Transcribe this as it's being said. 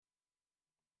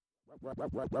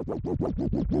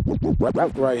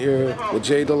Right here with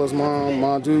Jay Dilla's mom,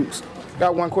 Ma Dukes.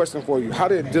 Got one question for you. How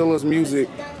did Dilla's music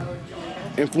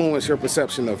influence your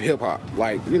perception of hip-hop?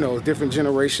 Like, you know, different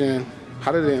generation,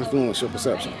 how did it influence your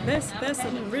perception? That's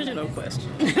an original question.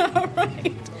 All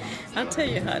right. I'll tell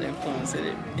you how it influenced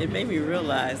it. It made me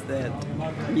realize that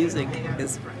music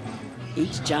is,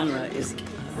 each genre is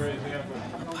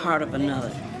a part of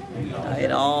another.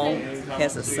 It all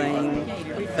has the same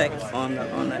effect on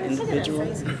the individual,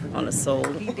 on the soul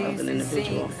of an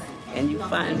individual. And you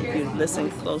find, if you listen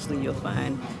closely, you'll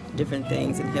find different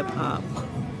things in hip-hop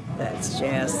that's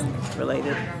jazz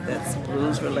related, that's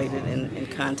blues related in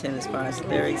content as far as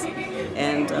lyrics,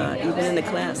 and even in the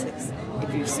classics.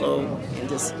 If you slow and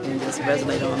just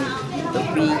resonate on the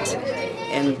beat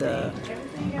and the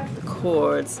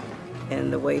chords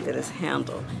and the way that it's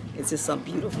handled, it's just some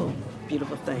beautiful,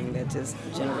 beautiful thing that just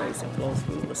generates and flows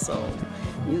through the soul.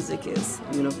 Music is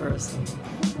universal.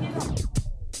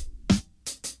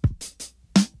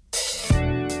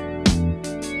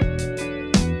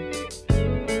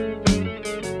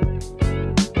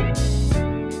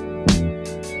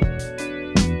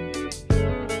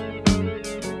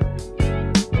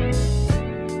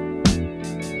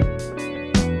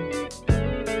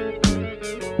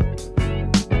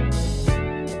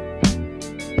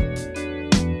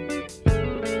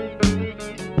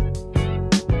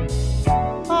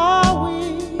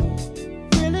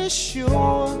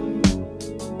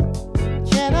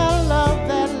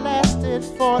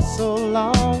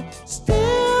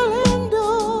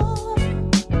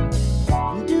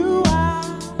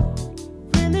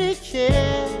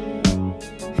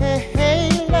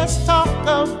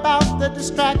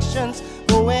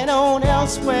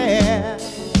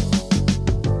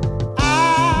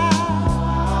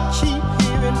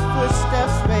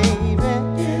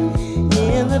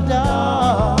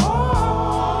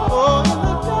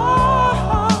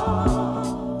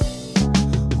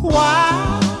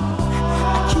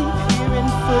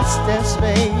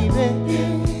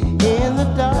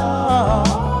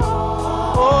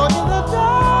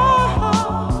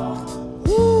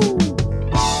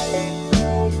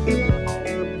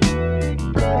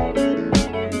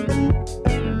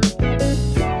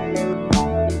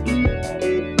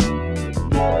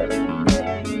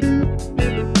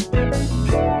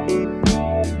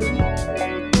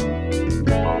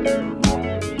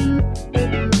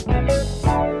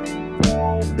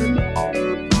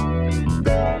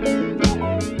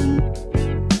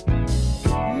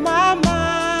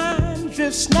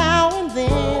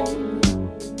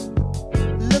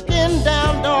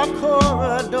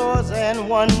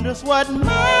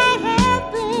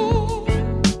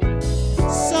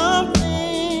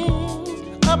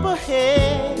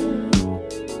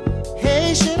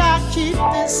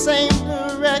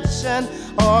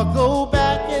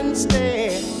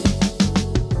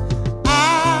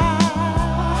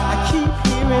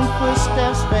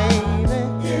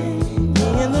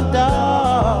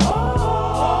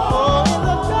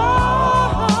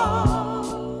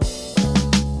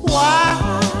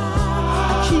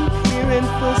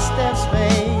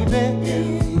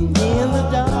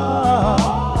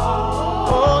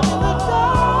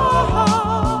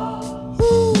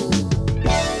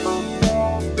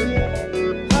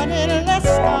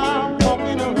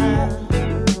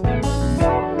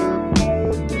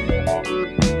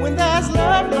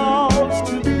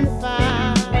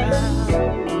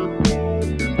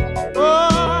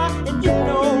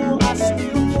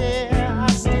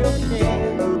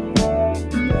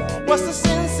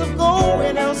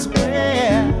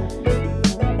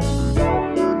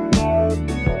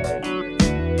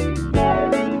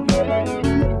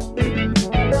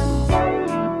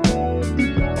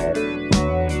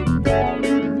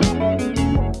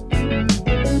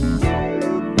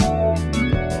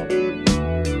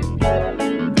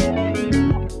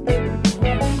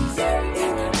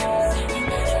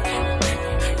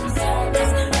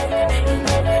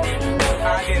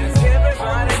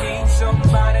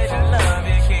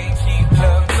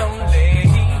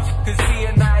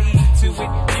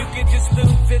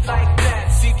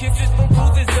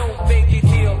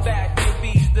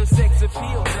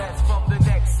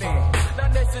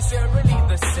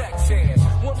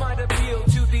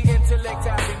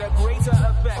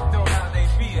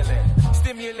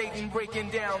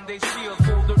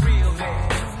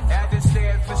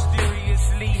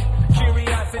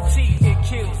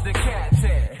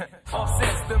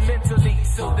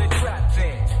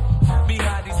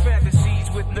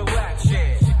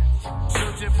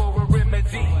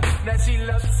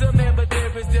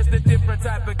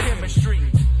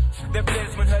 That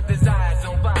blends when her desires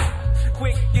on fire.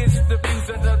 Quick gets the fuse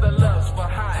under the love.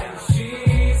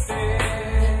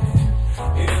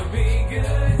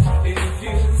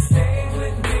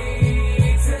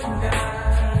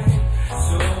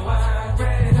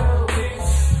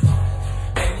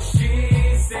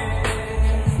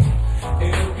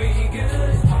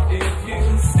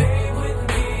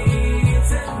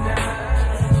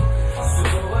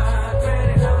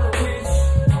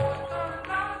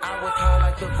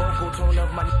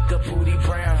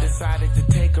 decided to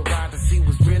take a ride to see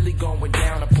what's really going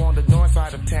down up on the north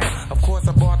side of town. Of course,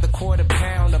 I bought the £quarter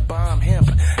of bomb hemp.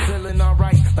 Feeling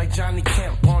alright like Johnny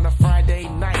Kemp on a Friday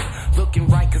night. Looking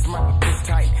right cause my is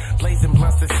tight. Blazing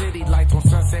blunts the city lights on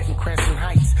Sunset and Crescent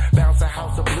Heights. Bounce a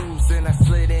house of blues and I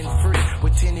slid in free.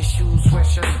 With tennis shoes,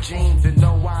 sweatshirt, jeans and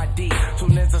no ID.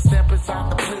 Soon as I step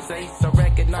inside the place, I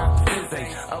recognize the fizzy.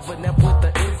 Oven up with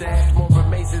the is-ass, more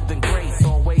amazing than grace.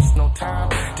 Don't waste no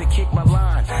time to kick my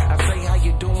line. I say, how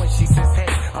you doing? She says, hey,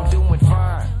 I'm doing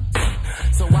fine.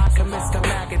 So I commence to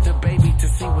mag at the baby to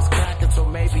see what's cracking. So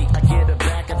maybe I get her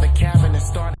back at the cabin and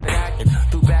started acting.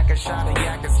 Threw back a shot of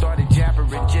yak and started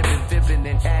jabbering, jibbing, fibbing,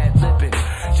 and ad-libbing.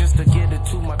 Just to get her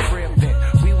to my crib then.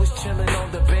 We was chilling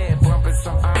on the bed, bumping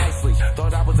some Isley.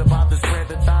 Thought I was about to spread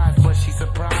the thighs, but she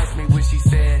surprised me when she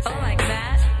said, oh, like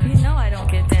that? You know I don't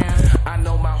get down. I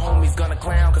know my homie's gonna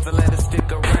clown cause I let her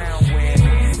stick around when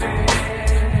he said,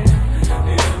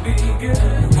 it'll be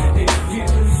good if you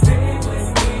stay with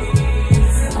me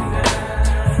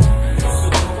tonight. So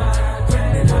I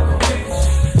granted her wish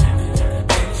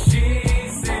and she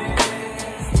said,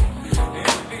 it'll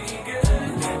be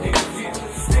good if you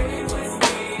stay with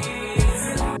me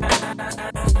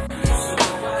tonight. So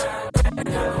I granted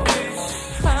her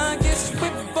wish. I guess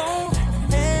we've all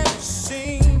have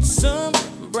seen some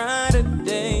brighter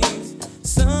days.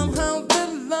 Somehow the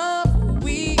love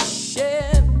we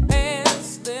shared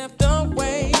has slipped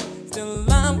away. Still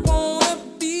I wanna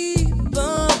be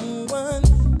the one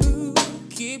who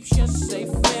keeps you safe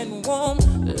and warm.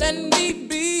 Let me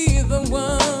be the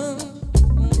one.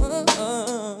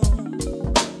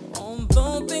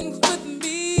 Although things with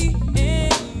me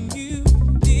and you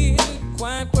didn't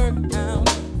quite work out,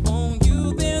 on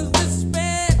you there's this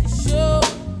special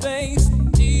place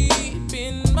deep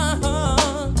in my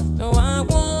heart. So I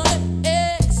wanna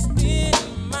extend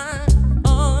my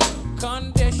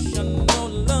unconditional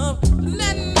love.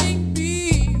 Let me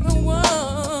be the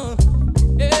one.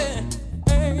 Yeah.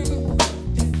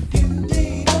 If you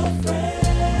need a friend,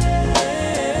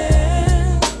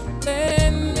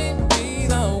 let me be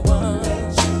the one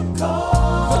that you call.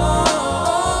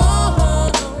 I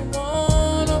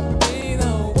wanna be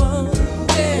the one.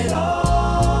 Yeah.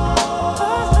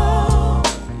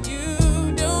 You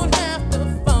don't have to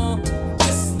fall.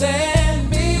 Just let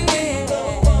me be the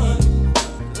one.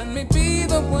 Let me be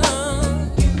the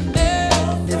one.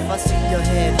 Yeah. If I see your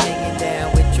head hanging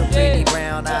down with your pretty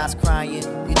brown eyes crying,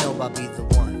 you know I'll be the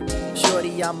one.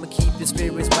 Shorty, I'ma keep your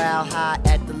spirits wild high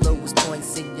at the lowest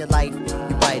points in your life. You're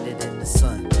brighter than the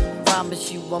sun.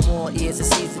 Promise you one more ears and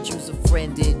sees that you's a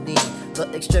friend in need. The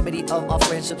extremity of our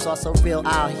friendships are so real,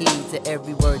 I'll heed to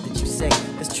every word that you say.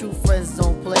 Cause true friends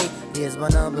don't play. Here's my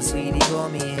number, sweetie, call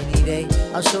me any day.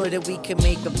 I'm sure that we can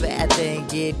make a bad thing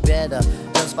get better.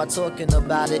 Just by talking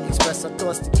about it, express our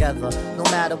thoughts together. No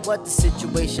matter what the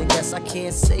situation, guess I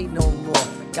can't say no more.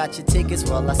 Got your tickets,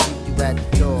 well, I see you at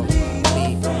the door.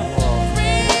 Me no more.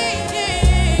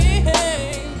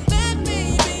 Let me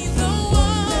be the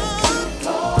one.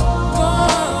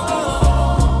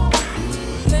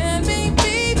 Let me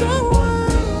be the one.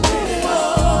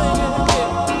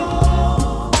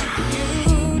 You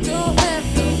don't have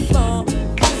to fall.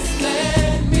 Just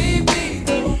let me be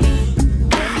the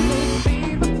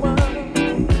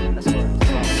one.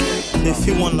 If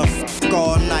you wanna fuck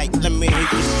all night, let me hear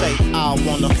you say, I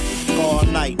wanna fuck all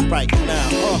night right now.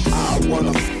 I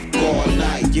wanna fuck all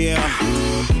night. Yeah,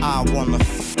 I wanna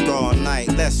fuck all night.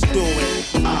 Let's do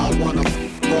it. I wanna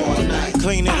fuck all night.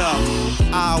 Clean it up.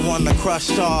 I wanna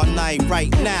crush all night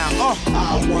right now.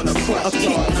 I wanna crush all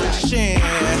night. Crushing.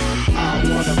 I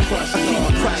wanna crush all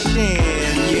night. Crushing.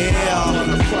 Yeah, I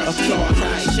wanna crush all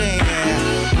night.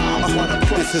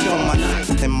 This is for my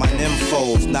night and my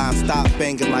nymphos. Non-stop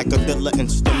banging like a Dilla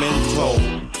instrumental.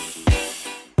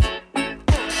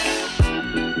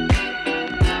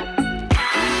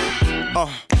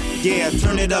 Yeah,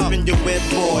 turn it up in your whip,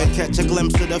 boy. Catch a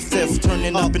glimpse of the fifth,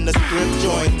 turning up in the strip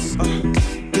joints.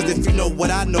 Cause if you know what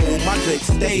I know, my drinks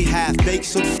stay half-baked.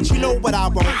 So you know what I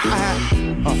want,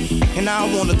 and I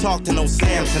don't wanna talk to no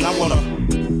Samson, I wanna.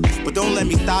 But don't let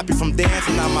me stop you from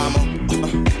dancing now, mama.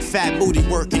 Fat booty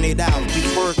working it out, you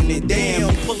twerking it,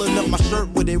 damn. Pulling up my shirt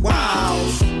with it, wow.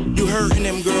 You hurting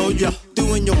them, girl, you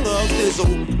doing your thug dizzle.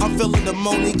 I'm feeling the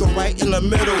Monica right in the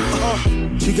middle.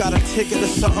 You got a ticket or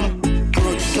something?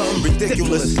 Girl, you something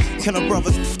ridiculous. Can a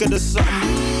brother get us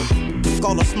something?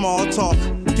 Call a small talk.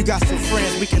 You got some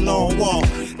friends, we can all walk.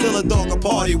 Till a dog a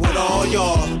party with all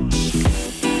y'all.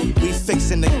 We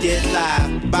fixin' to get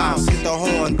live. Bounce, hit the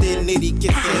horn, then Nitty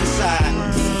gets inside.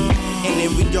 And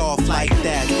then we off like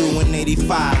that, doing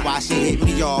 85. Why she hit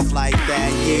me off like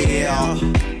that? Yeah,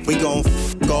 we gon'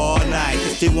 all night.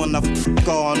 If you wanna fuck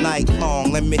all night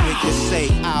long, let me hear you say,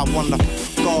 I wanna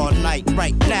fuck all night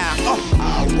right now.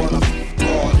 I wanna fuck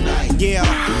all night. Yeah,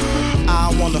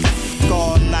 I wanna fuck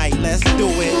all night. Let's do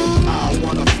it. I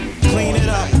wanna clean it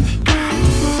up.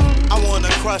 I wanna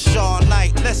crush all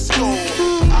night. Let's go.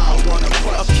 I wanna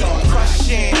crush all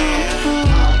crushing.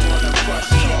 I wanna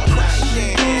crush all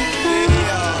crushing. Yeah.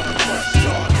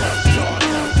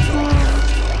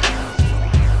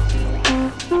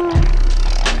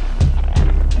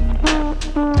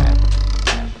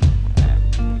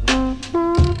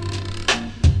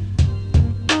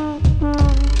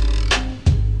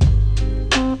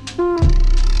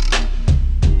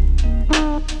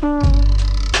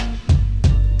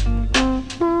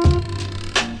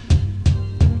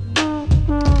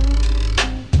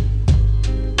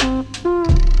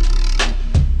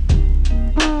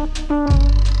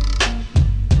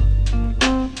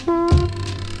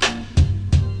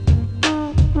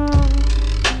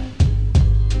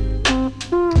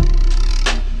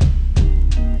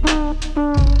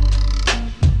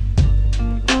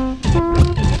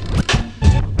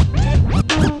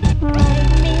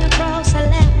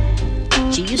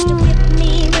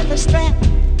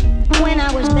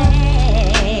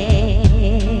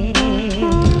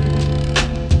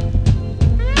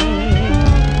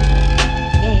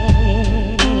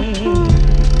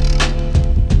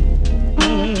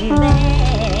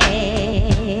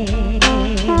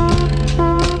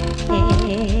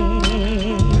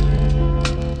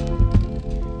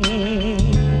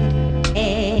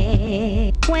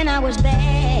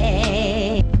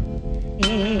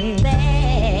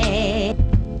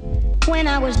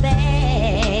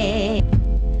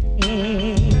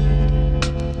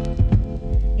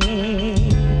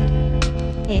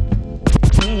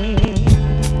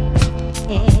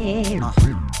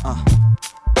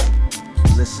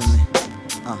 Listening,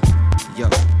 yo,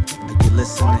 are you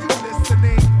listening?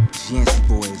 Yancey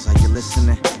boys, are you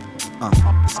listening?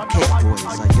 It's Cake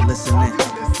boys, are you listening?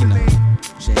 You know,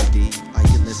 JD, are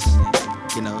you listening?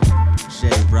 You know,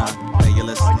 J-Rock, are you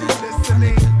listening? My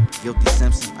nigga, Guilty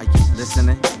Simpson, are you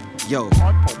listening? Yo,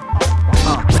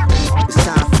 it's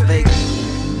time for Vegas.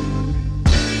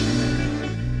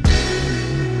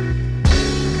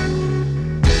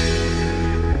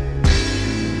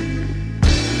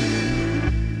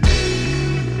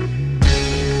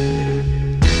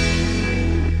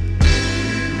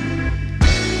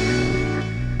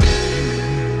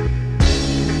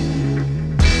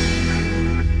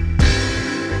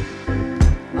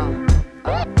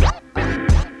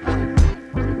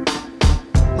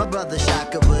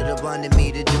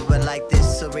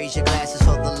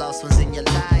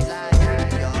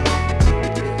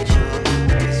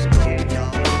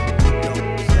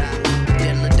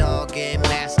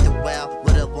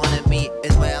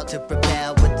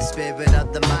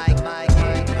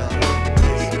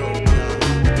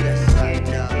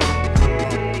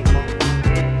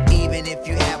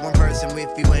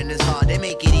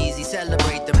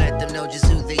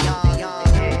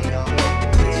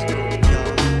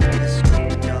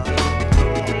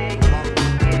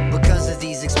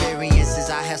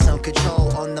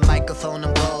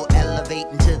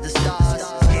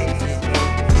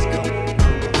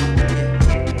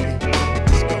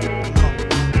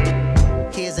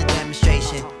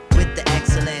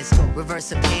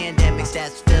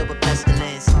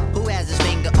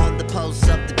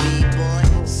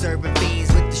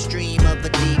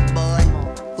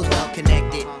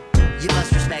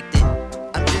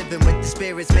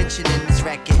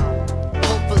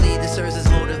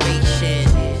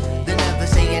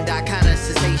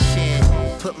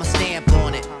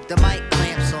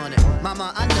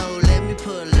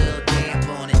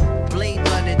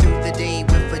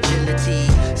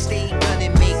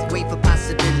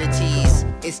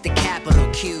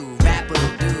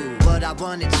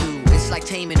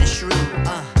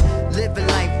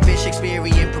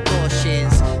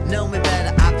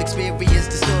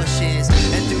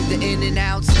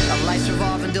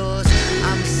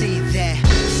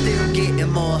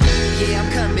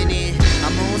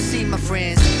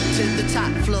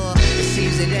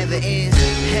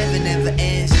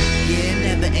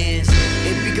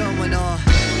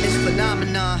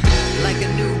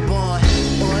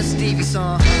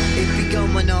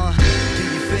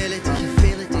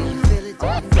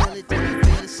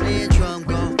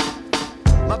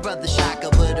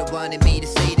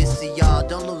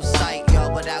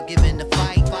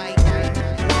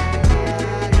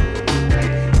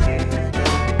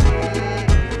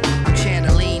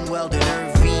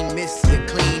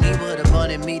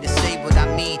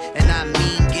 And I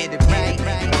mean, get it right.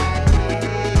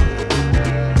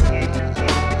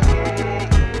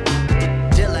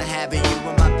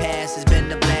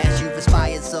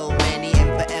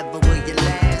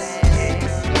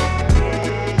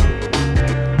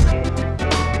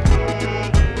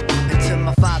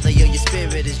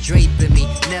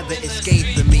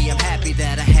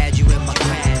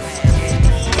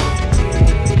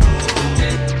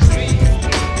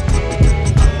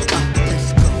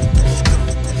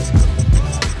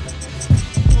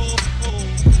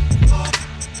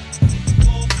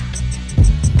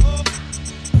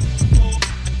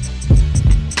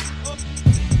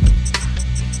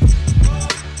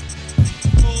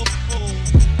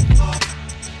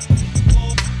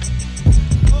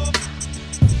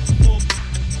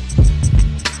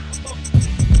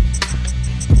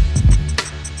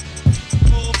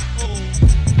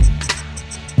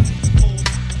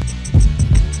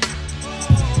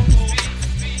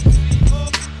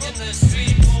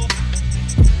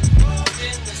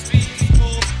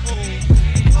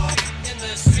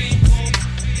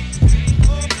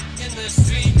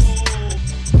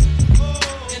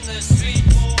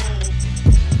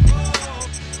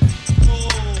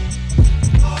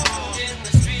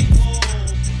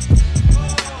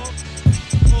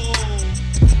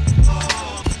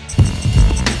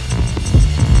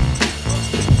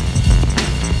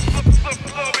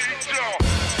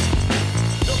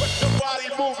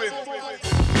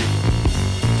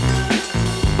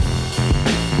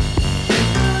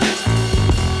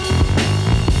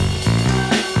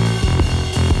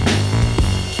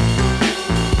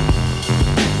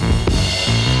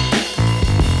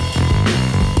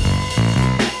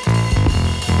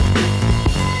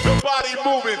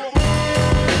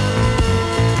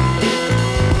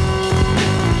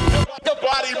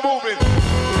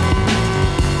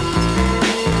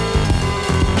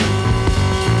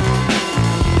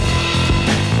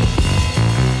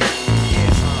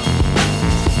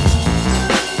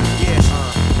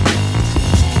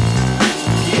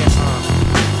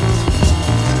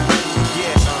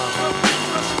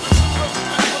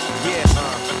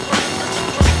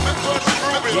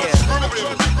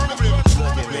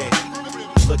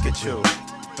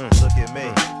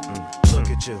 Look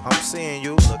at you, I'm seeing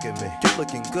you. Look at me, you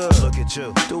looking good. Look at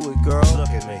you, do it, girl. Look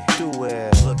at me, do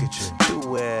it. Look at you,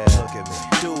 do it. Look at me,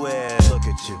 do it. Look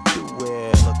at you, do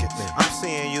it. Look at me, I'm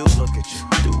seeing you. Look at you,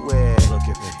 do it. Look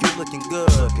at me, you looking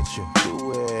good. Look at you,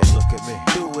 do it. Look at me,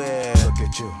 do it. Look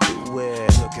at you, do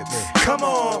it. Look at me. Come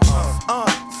on,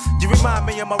 you remind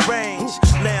me of my range.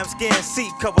 Lambskin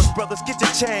seat covers, brothers, get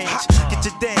your change. Get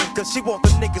your dame, cause she want the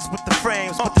niggas with the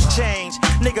frames, with the change.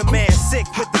 Nigga man sick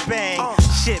with the bang.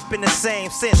 Shit been the same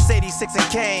since 86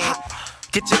 and Kane.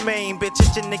 Get your main bitch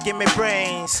itching to give me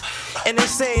brains. And they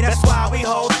say that's why we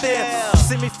hold them.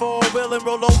 See me 4-wheel and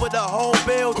roll over the whole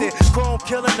building. Chrome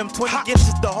killing them 20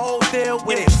 inches, the whole deal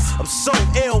with it. I'm so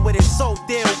ill with it, so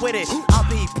deal with it. I'll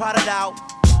be potted out,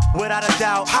 without a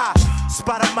doubt.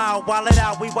 Spot 'em out, wallet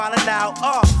out, we wildin' out.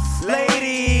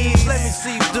 Ladies, let me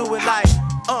see you do it like,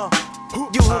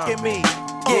 you hook at me.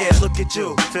 Yeah, look at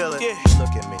you, feel it.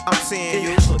 Look at me, I'm seeing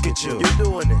you. Look at you, you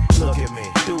doing it. Look at me,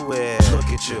 do it.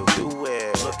 Look at you, do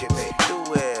it. Look at me,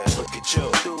 do it. Look at you,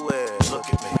 do it.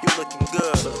 Look at me, you looking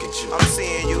good. Look at you, I'm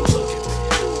seeing you. Look at me,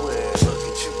 do it. Look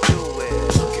at you, do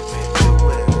it. Look at me, do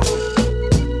it.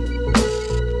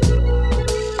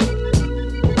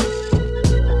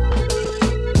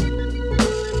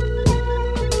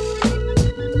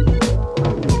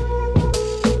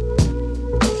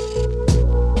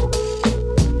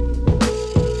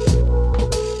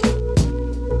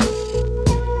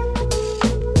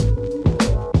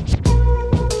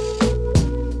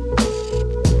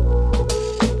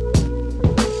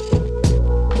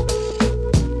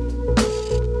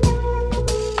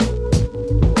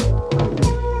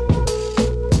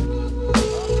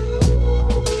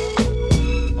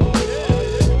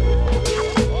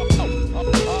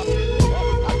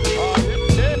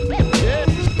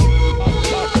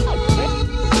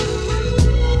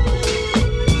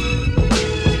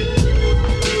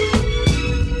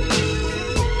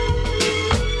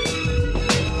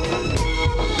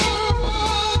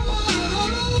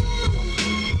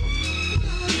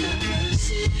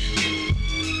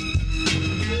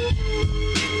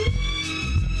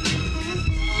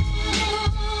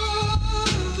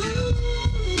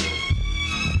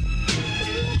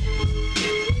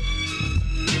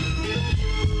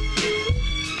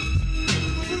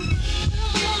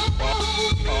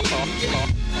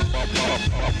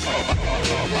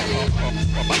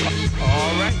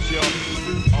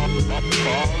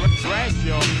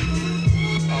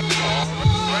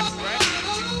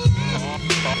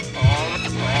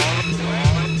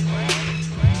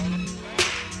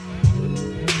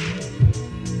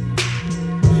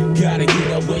 Gotta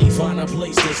get away, find a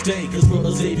place to stay, cause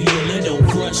brothers they be illin' on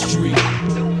Front Street.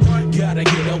 Gotta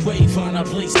get away, find a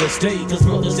place to stay, cause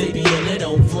brothers they be illin'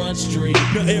 on Front Street.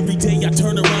 Now every day I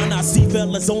turn around, I see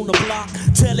fellas on the block,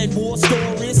 telling war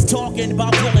stories, talking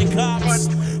about killing cops.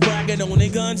 Bragging on their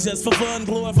guns just for fun,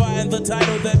 glorifying the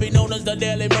title that be known as the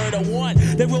Daily Murder One.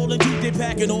 They rollin' deep, they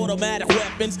packing automatic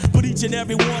weapons, but each and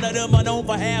every one of them are known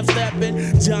for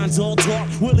half-stepping. John's all talk,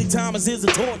 Willie Thomas is a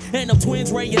toy, and them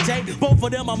twins Ray and Jay, both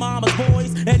of them are mama's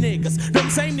boys and niggas. Them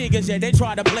same niggas, yeah, they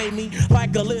try to play me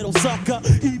like a little sucker,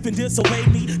 even disobey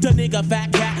me. The nigga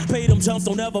fat cat, pay them jumps,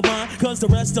 don't ever mind, cause the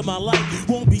rest of my life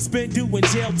won't be spent doing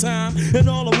jail time. And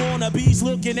all the wannabes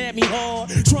looking at me hard,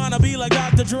 trying to be like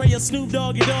Dr. Dre or Snoop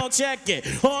Dogg, your dog, check it.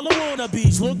 All the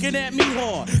wannabes looking at me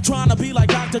hard, trying to be like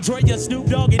Dr. Dre or Snoop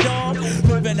Dogg, your dog.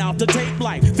 Living out the tape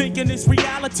life, thinking it's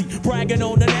reality, bragging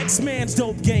on the next man's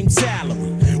dope game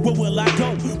salary. Where will I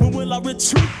go? When will I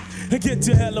retreat? And get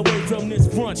the hell away from this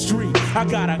Front Street. I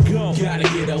gotta go. Gotta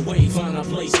get away, find a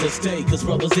place to stay, cause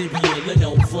brothers they be illin'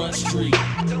 on Front Street.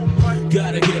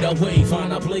 Gotta get away,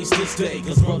 find a place to stay,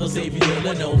 cause brothers they be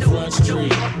illin' on Front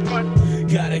Street.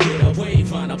 Gotta get away,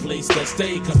 find a place to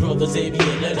stay, cause brothers they be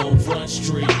illin' on Front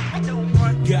Street.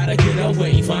 Gotta get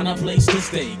away, find a place to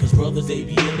stay, cause brothers they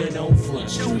be illin' on Front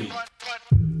Street.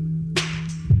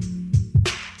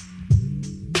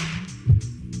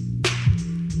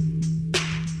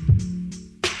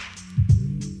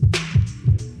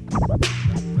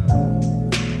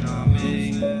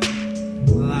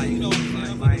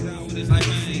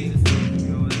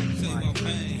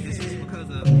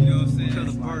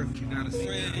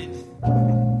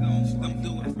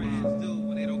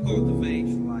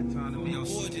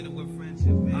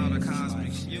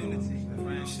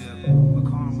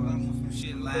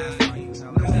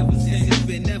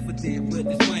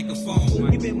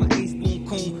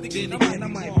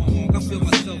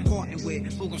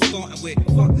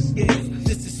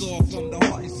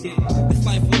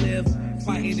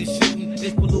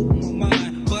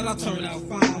 Turn out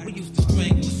fine, we used to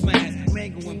strangle and smash,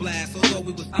 mangle and blast. Although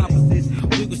we was opposites,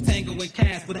 we was tangled with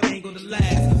cast with an angle to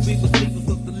last. We was sleepers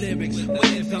with the lyrics.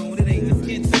 Wind zone, it ain't the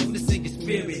skin tone, it's in your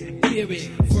spirit. Hear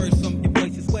it. First from your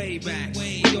voices way back.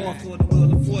 Way off for the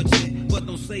wheel of fortune, but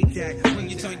don't say that when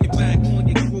you turn your back on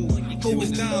your crew. Who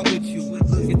is down with you?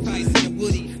 Look at Tyson and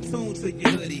Woody, soon to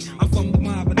your hoodie. I'm from the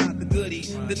mob, but not the goodie.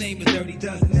 The name is Dirty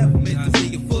Dozen, never meant to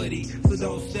be a footy. So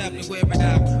don't step and wear it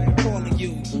out. I'm calling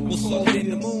you. We'll soul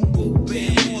in the moon, boo,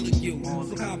 band, all of you.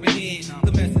 So comprehend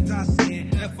the message I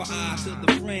send. FI to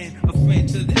the friend, a friend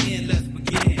to the end. Let's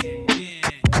begin.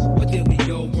 Yeah. What did we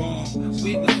go wrong?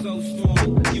 We were so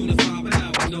strong, unified, but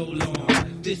now we're no longer.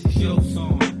 This is your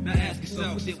song. Now ask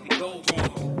yourself, what did we go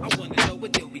wrong? I wanna know,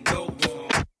 what did we go wrong?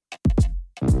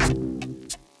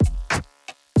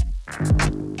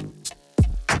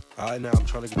 Alright, now I'm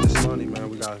trying to get this money, man.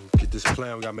 We gotta get this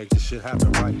plan. We gotta make this shit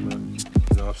happen right, man.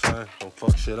 You know what I'm saying? Don't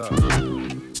fuck shit up.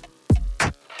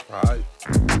 Alright.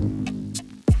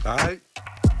 Alright.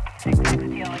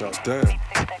 Oh, damn.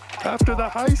 After the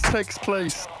heist takes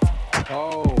place.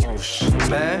 Oh shit,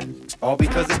 man. All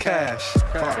because of cash.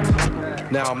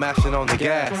 Now I'm mashing on the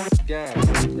gas.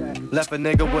 Left a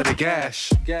nigga with a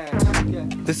gash.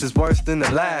 This is worse than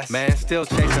the last. Man, still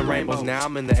chasing rainbows. Now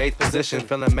I'm in the 8th position,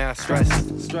 feeling mad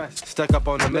stressed. Stuck up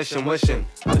on the mission, wishing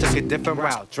I took a different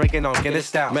route. Drinking on Guinness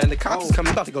Stout. Man, the cops is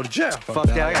coming, about to go to jail. Fuck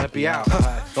that, I gotta be out.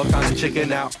 No time to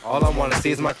chicken out. All I wanna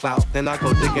see is my clout. Then I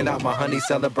go digging out my honey,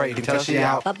 celebrating till she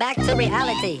out. But back to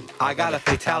reality. I got a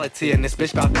fatality and this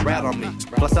bitch bout to rat on me.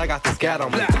 Plus I got this gat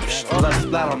on me. Blood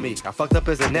splat on me. I fucked up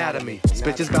his anatomy. This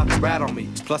bitch is bout to rat on me.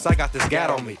 Plus I got this gat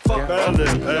on me. Fuck man.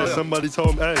 Hey, somebody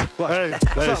told me, hey,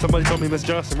 somebody told me Miss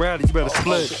Johnson Rowdy, you better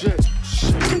split. Shit.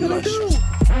 What did I do?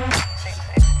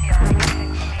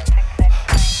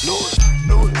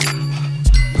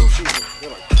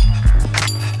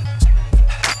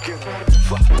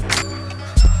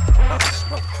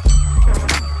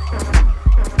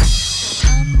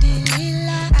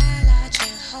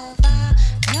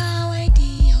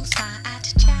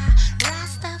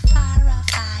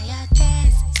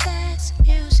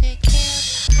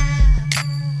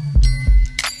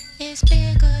 It's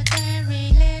bigger than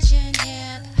religion,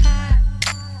 hip hop.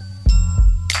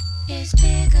 It's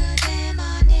bigger than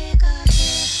my nigga,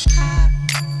 hip hop.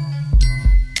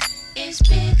 It's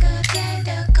bigger than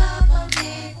the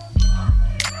government.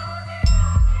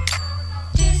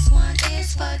 This one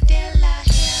is for Dilla,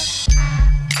 hip hop.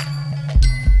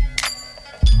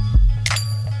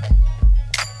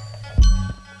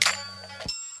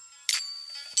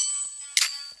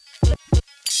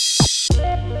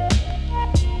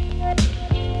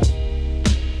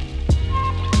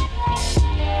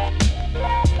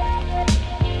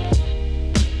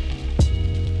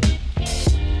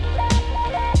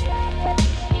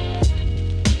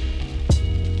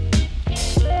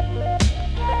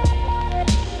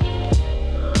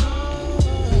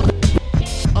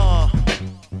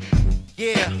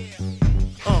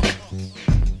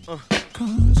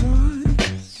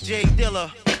 Dilla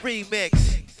remix,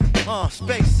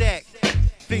 Space Act,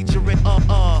 featuring,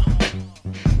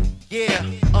 yeah,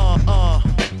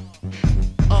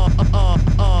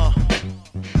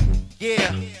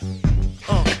 yeah,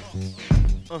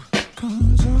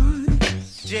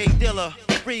 J Dilla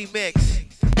remix,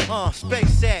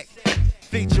 Space Act,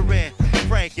 featuring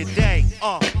Frank and Day,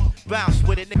 bounce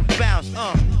with it, nigga, bounce,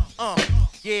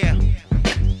 yeah,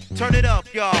 turn it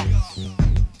up, y'all,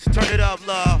 turn it up,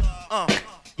 love,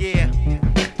 yeah,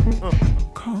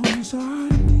 cause I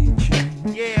need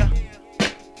you, yeah,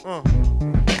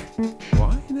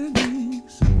 why the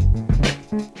things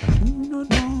I do not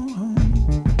know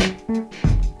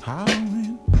how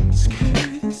it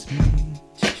scares me,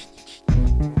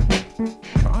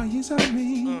 cries at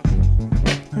me,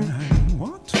 and I don't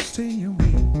want to stay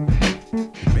away,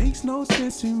 it makes no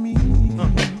sense to me,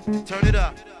 turn it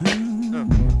up,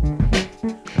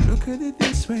 look at it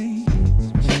this way,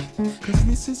 cause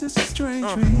this is a strange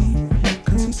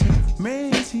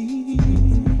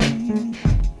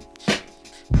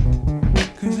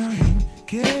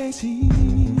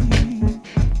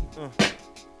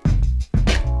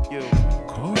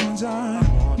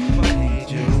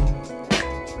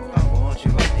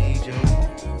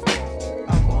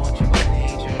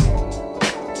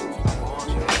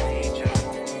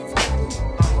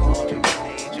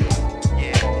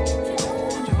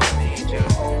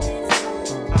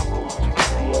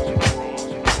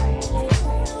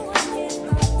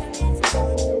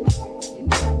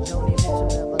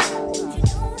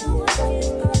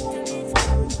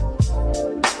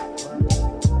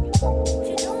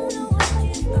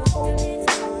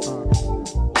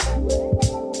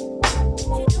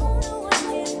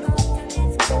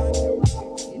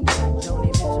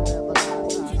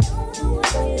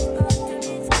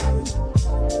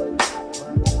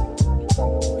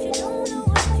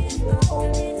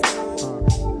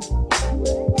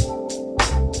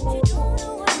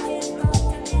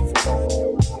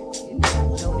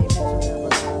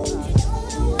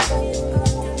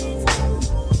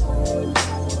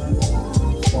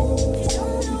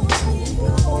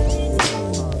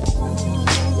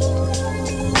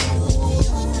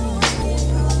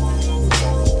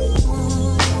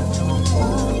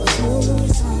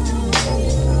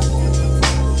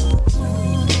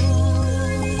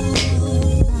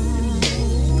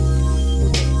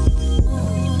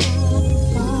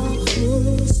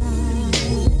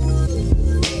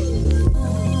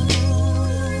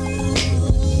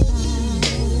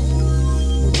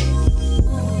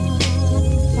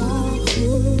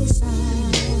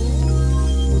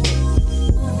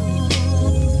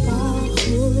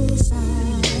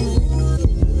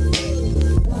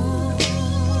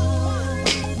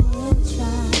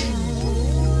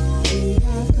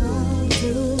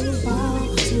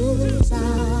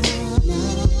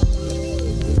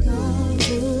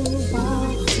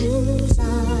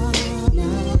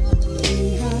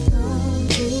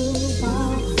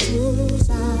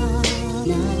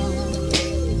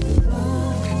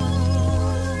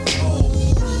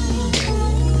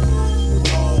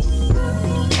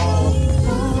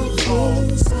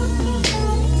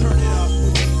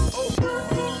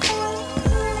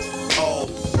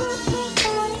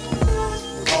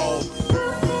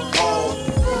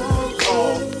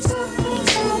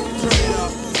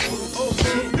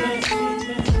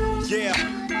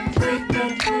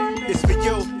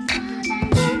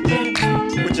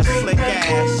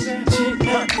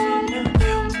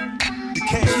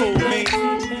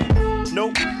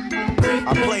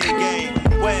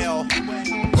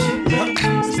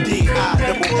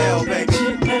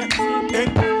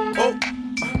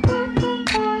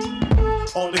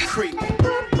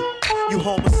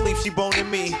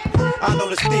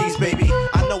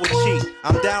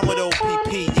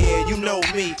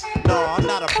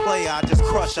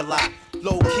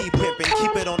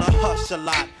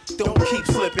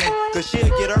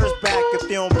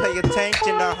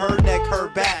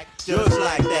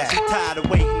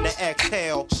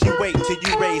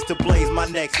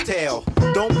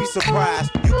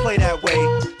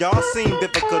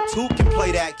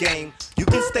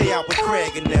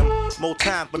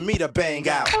For me to bang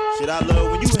out. Shit, I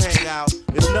love when you hang out.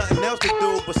 There's nothing else to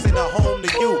do but send her home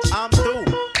to you. I'm through.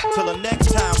 Till the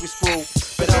next time we screw.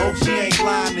 But I hope she ain't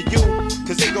lying to you.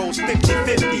 Cause it goes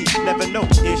 50-50. Never know.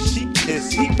 Is she?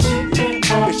 Is he?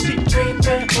 Is she?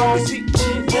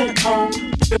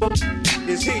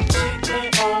 Is he? Is he?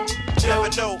 Never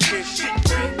know. Is she?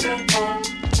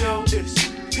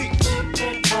 Is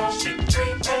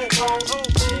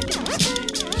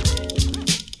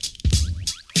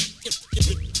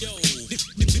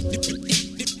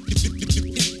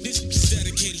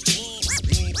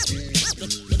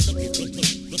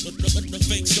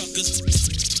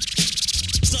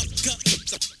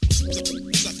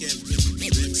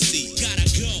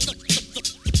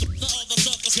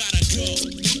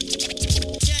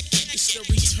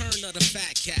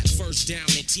down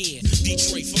at 10.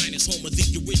 Detroit finest, home of the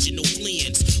original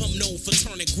Flins. I'm known for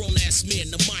turning grown-ass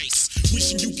men to mice.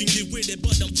 Wishing you can get with it,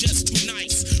 but I'm just too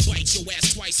nice. Bite your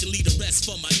ass twice and leave the rest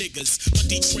for my niggas. My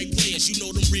Detroit players, you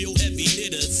know them real heavy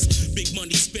hitters. Big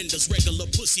money spenders, regular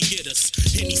pussy getters.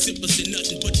 Henny sippers and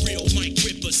nothing but real mic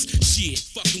rippers. Shit,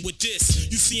 fucking with this,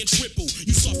 you seeing triple.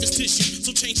 You soft as tissue,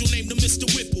 so change your name to Mr.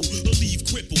 Whipple. Or leave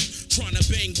crippled, trying to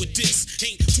bang with this.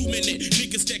 Ain't too many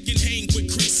niggas that can hang with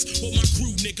Chris. Or my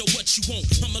crew, nigga, what you want,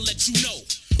 I'ma let you know.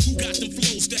 Who got them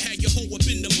flows to have your hoe up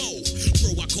in the mo?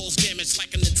 Bro, I cause damage like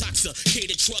an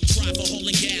intoxicated truck driver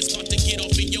hauling gas, about to get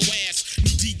off in your ass. You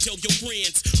detail your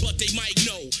friends, but they might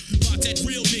know about that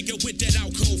real nigga with that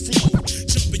alcohol flow.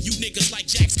 Jumping you niggas like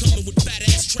jacks, coming with fat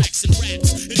ass tracks and raps.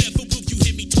 And never will you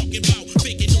hear me talking about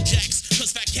faking no jacks.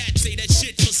 Cause fat cats say that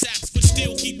shit for saps, but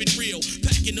still keep it real.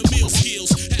 Packing the meal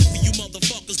skills. Half of you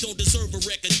motherfuckers don't deserve a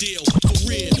record deal. For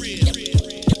real.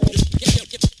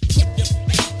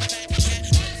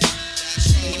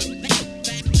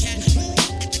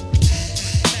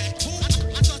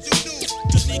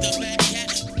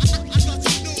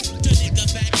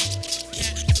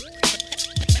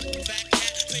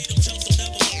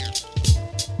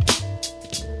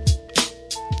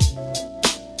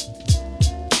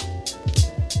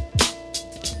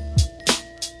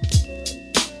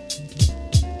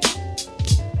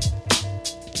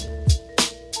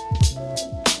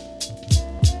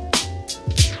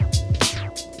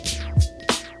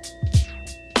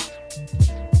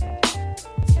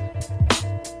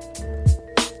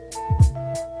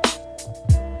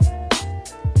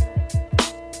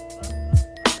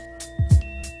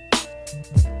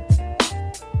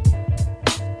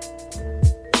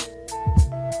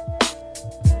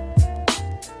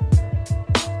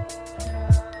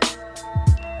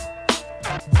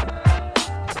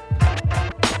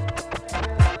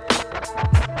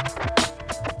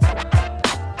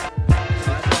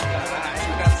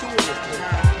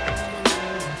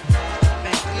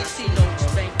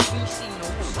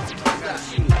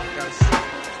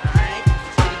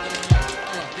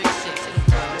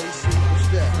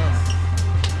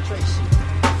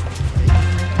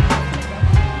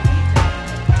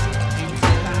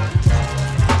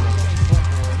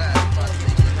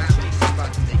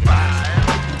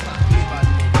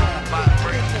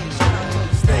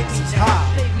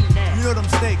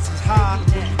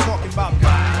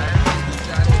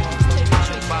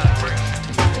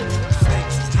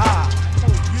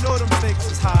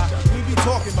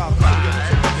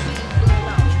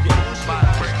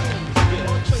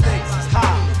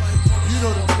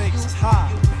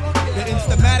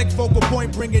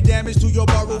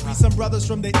 Brothers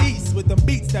from the east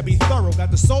that be thorough,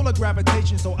 got the solar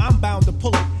gravitation, so I'm bound to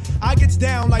pull it. I get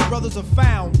down like brothers are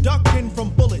found, ducking from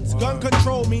bullets. Gun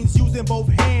control means using both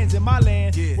hands in my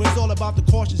land, where it's all about the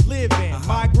cautious living.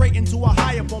 Migrating to a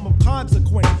higher form of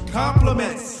consequence.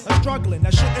 Compliments are struggling,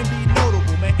 that shouldn't be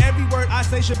notable. Man, every word I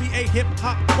say should be a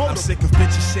hip-hop quote. I'm sick of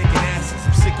bitches shaking asses.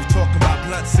 I'm sick of talking about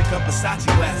blunt, sick of Versace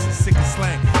glasses, sick of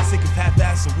slang, sick of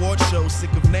half-ass award shows,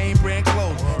 sick of name brand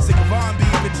clothes, sick of R&B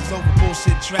bitches over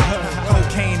bullshit tracks,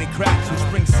 cocaine and cracks, which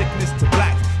brings sickness to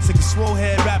black. Sick of swole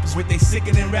head rappers with they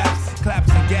sickening raps,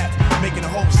 claps and gaps, making the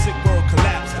whole sick world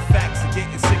collapse. The facts are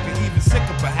getting sicker, even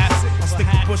sicker perhaps. I stick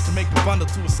the push to make the bundle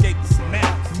to escape the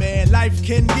synapse. Man, life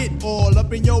can get all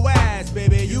up in your ass,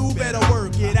 baby. You better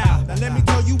work it out. Now let me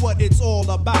tell you what it's all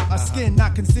about. A skin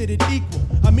not considered equal.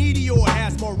 A meteor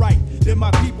has more right than my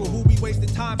people who be wasting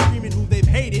time screaming who they've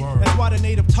hated. That's why the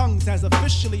native tongues has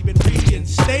officially been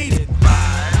reinstated.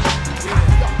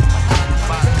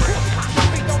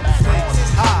 Stakes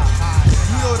is high.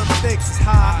 You know them stakes is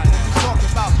high. You talking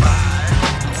about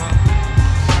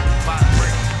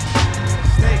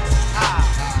stakes is high.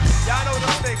 Y'all know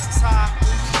them stakes is high.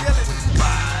 Dealing with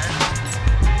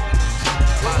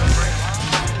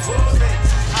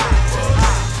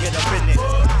Get up in it,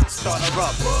 start her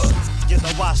up. Get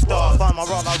the washed off, I'm a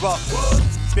roller up.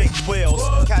 Big wheels,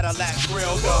 Cadillac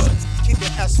grill gun. Keep the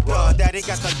Esca, daddy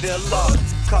got the Dilla.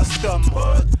 Custom,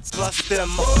 plus them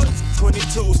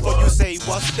 22s for you say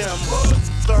what's them.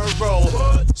 Third row,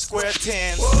 square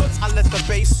 10s. I let the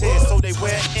bass hit so they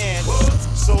wear in.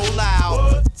 So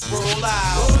loud, roll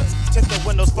out. Tint the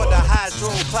windows for the hydro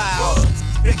cloud.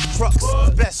 Big trucks,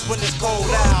 best when it's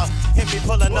cold out. Hit me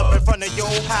pulling up in front of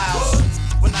your house.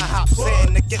 When I hops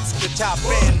in, it gets the chop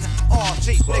in. All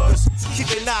cheap niggas, keep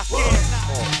it knocking.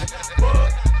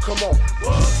 Come on.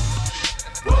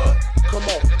 Come on. Come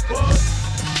on.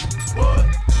 Come on.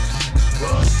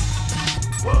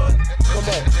 Come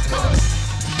on.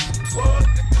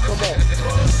 Come on.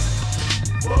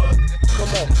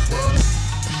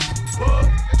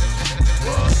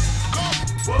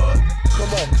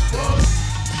 Come on.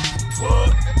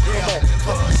 Yeah,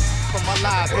 from my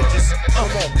live bitches.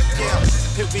 Yeah,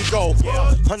 here we go.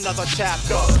 Another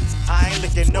chapter. I ain't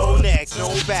licking no neck, no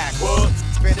back.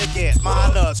 Better get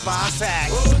my nuts, my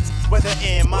sack. Whether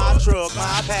in my truck,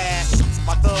 my pack.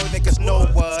 My thug niggas know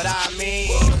what I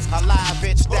mean. A live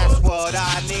bitch, that's what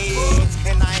I need.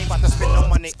 And I ain't about to spend no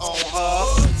money on her.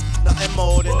 Nothing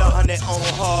more than 100 on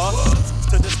her.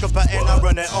 To discover and I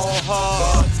run it on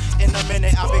her. In a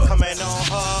minute I'll be coming on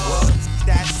her.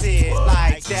 That's it,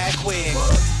 like that quick.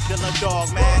 Dilla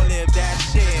Dawg, man, live that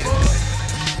shit.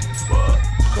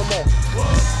 Come on.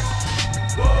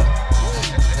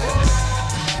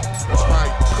 That's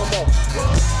right. Come on.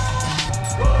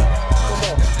 Come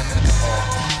on.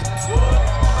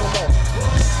 Come on.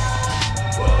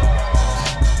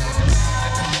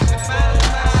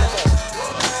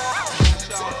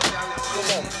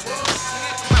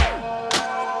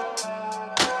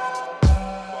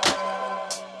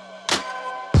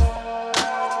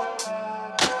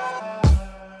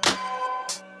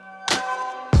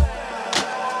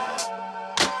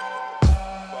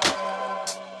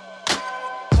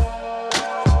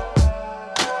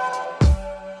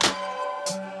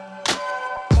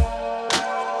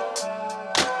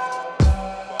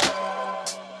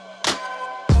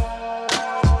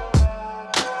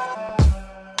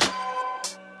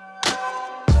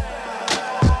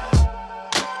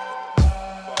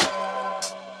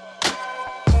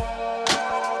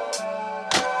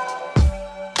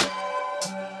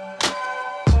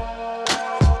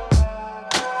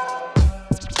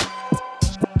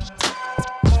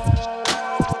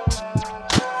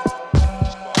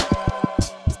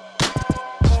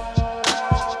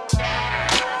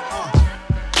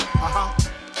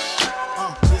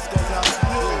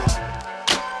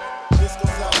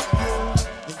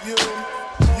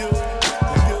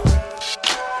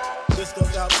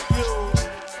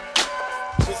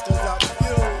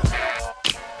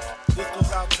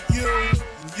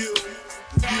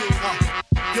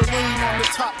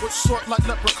 Short like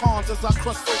leprechauns as I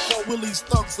crush so-called willies,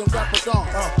 thugs, and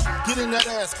rapadons. Get in that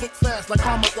ass quick fast like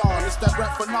Ramadan. It's that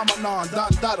rap phenomenon,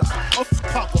 Don Dada.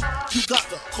 Papa, you got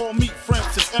to call me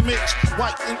Francis MH.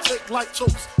 White intake like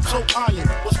toast, so iron.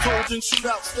 Was told in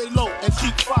shootout, stay low and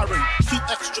keep firing. Keep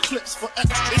extra clips for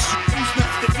extra issues. Who's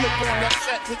next to flip on that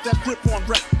chat with that grip on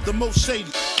rap? The most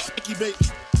shady, Icky baby.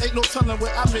 Ain't no telling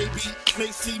where I may be.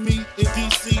 May see me in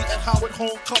DC at Howard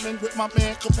Homecoming with my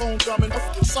man Capone drumming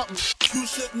up in something. You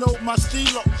should know my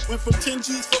stilo. Went from 10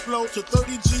 G's for blow to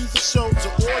 30 G's a show to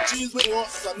all G's with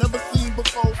horses I never seen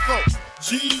before. So,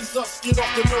 Jesus, get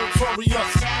off the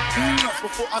notorious. Clean us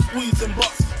before I squeeze and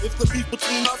bust. If the beef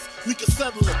between us, we can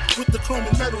settle it with the chrome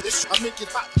and metal. I make it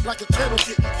hot like a kettle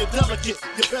get. You're delicate,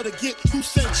 you better get who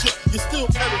sent you. You still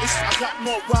pedal. I got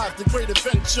more rides than Great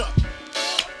Adventure.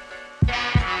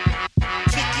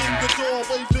 Kick in the door,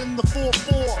 waving the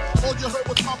 4-4. All you heard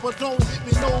was Papa, don't hit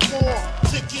me no more.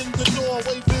 Kick in the door,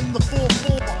 waving the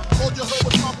 4-4. All you heard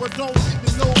was Papa, don't hit me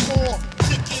no more.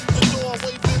 Kick in the door,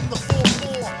 waving the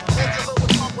 4-4. All you heard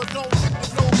was Papa, don't hit me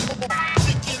no more.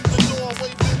 Kick in the door,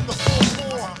 waving the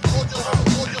 4-4. All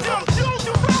you heard,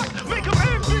 you rock, make 'em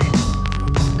angry.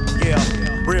 Yeah,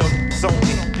 real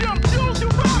Sony.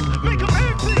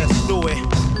 Let's do it.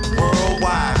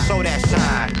 Worldwide, show that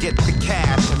shine. Get the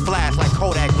cash and flash like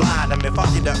Kodak blind. If I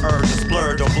get the urge to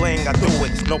splurge or bling, I do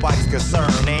it. It's nobody's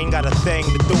concern. They ain't got a thing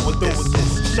to do with this.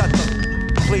 Shut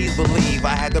the. Please believe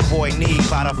I had the boy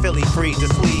Neve out of Philly free to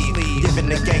sleeve. Giving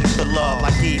the gangster love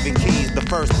like even keys. The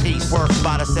first piece works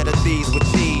by a set of these with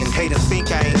cheese. And haters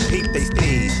think I ain't peep they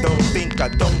steez. Don't think I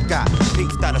don't got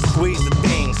peeps that'll squeeze the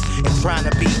things. And trying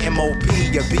to be MOP,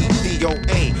 you beat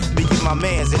DOA. Being my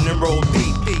mans and then roll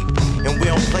deep. And we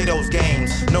don't play those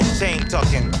games, no chain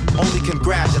tucking. Only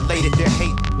congratulated their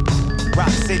hate. Rock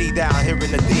City down here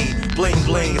in the D. Bling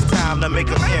bling, it's time to make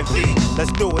them envy.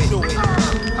 Let's do it.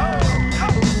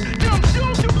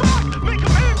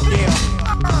 Yeah.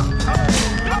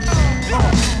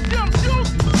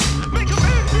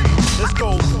 Let's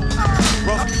go.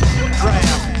 Rough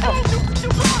draft.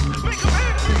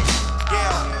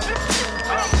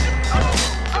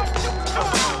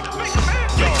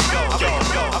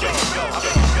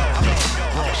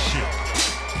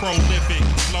 Prolific,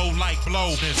 flow like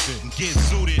blow, get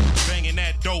zooted, banging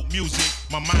that dope music.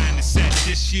 My mind is set.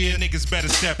 This year, niggas better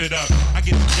step it up. I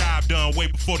get the job done way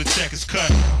before the check is cut.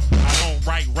 I don't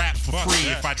write raps for free.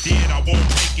 If I did, I won't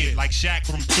make it. Like Shaq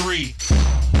from 3.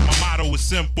 My motto is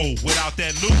simple. Without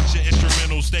that loot, your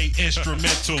instrumentals stay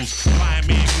instrumentals. Blind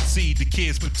man can see the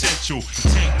kid's potential.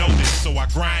 Take notice, so I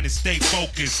grind and stay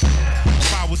focused.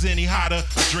 If I was any hotter,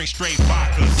 I drink straight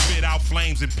vodka, spit out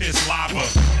flames and piss lava.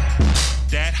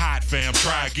 That hot, fam,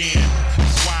 try again.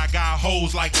 That's why I got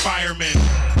hoes like firemen.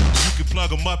 You can plug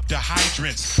them up to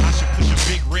hydrants. I should push a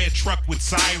big red truck with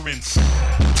sirens.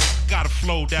 Got a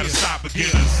flow that'll stop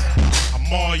beginners.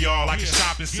 I'm all y'all like a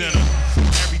shopping center.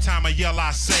 Every time I yell,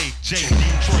 I say, J.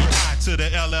 Detroit high to the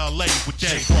LLA with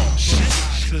that raw shit.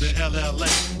 To the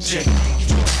LLA, J.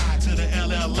 Detroit high to the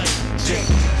LLA, J.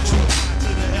 Detroit high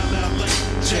to the LLA,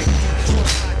 J. Detroit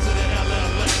high to the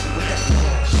LLA with that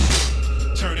raw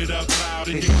shit. Turn it up loud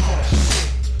in your car.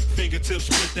 Fingertips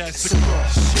with that cigar.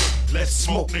 Let's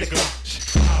smoke, nigga.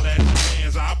 Holla at the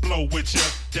hands, I'll blow with ya.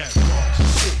 That raw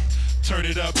shit. Turn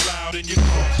it up loud in your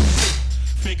car.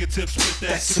 Fingertips with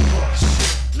that cigar.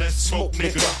 Let's smoke,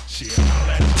 nigga. Shit,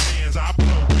 holla at the hands, I'll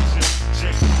blow with ya.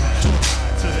 J. Detroit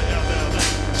high to the LLA.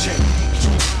 J.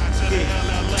 Detroit high to the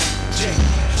LLA. J.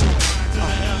 Detroit high to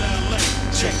the LLA.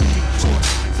 J. Detroit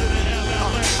high to the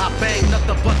LLA. I bang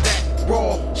nothing but that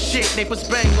raw shit. Neighbors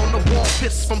bang on the wall,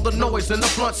 piss from the noise and the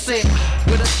blunt scent.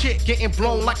 With a chick getting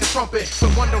blown like a trumpet.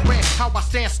 But wondering how I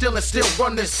stand still and still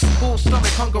run this. Full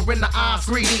stomach, hunger in the eyes,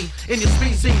 greedy. In your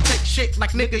species, take shit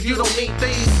like nigga, you don't need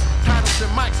these. Titles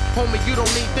and mics, homie, you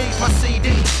don't need these. My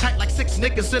CD, tight like 6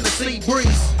 niggas in the sea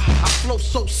breeze. I flow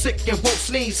so sick and won't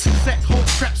sneeze. Set whole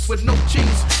traps with no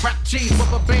cheese. Rap G's,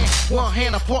 rubber band, one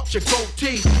hand apart your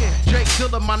goatee. J.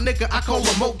 Dilla, my nigga, I call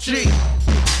him OG.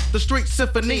 The street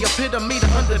symphony, epitome, the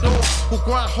underdogs who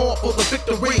grind hard for the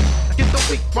victory. Get the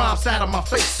weak rhymes out of my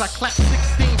face. I clap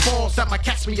 16 balls that might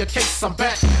catch me a case. I'm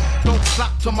back. Don't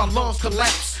stop till my lungs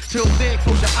collapse. Till then,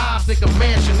 close your eyes, nigga,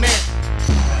 mansion that.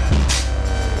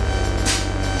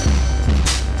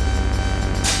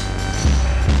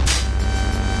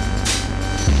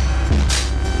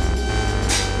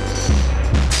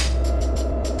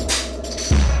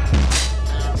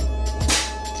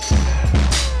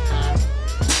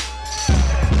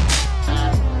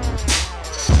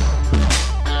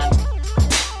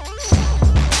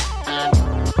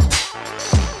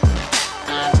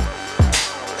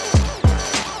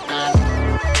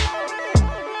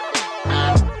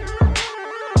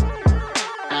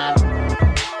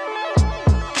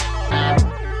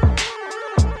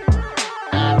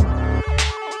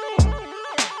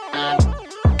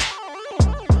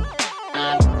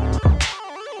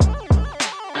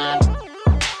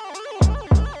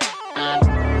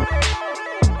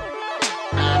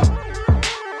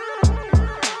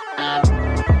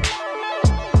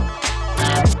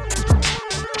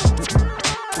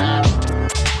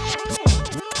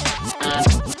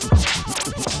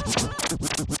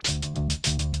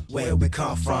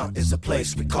 come from is a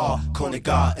place we call Coney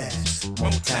Gardens.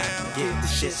 Motown, get the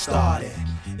shit started.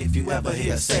 If you ever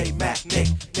hear say Mac, Nick,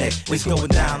 it's going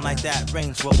down like that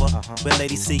Range Rover. When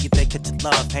ladies see you, they catch a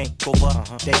love hangover.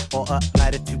 Day or a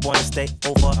night if you wanna stay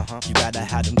over. You gotta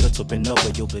have them goods open over,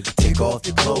 yo baby. Take off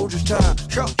your clothes, it's time.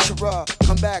 Structure up,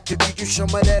 come back to give you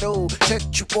some of that old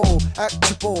sexual,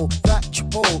 actual,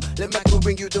 factual. Let Michael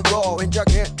bring you the raw and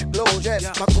gigantic blows. Yes,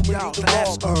 Michael bring you the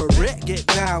raw. Rick, get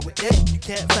down with it. You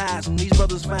can't fasten, these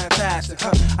brothers fantastic,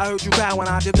 huh? I heard you cry when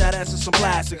I dipped that ass in some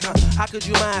plastic, huh? How could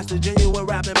you master genuine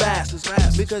rapping bastards?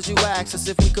 Because you asked us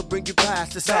if we could bring you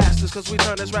past this. Bastards, cause we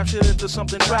turned this rap shit into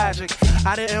something tragic.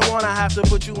 I didn't wanna have to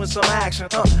put you in some action,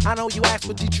 I know you asked,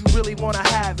 but did you really wanna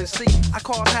have it? See, I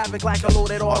cause havoc like a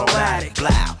loaded automatic. Blow,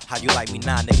 how you like me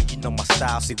now, nigga? You know my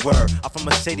style, see word. I'm from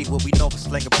a city where we know for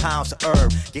slinging pounds of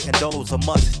herb. Getting dollars a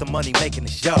month, it's the money making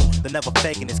the show. The never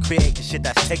faking is creating shit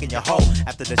that's taking your hoe.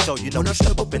 After the show, you know when we I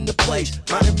step up in the place,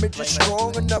 my image is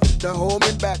strong enough to hold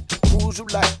me back. Crews who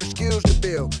like the skills to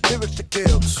build, lyrics to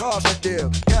kill, cars to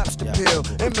deal, caps to peel,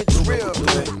 image is real. Do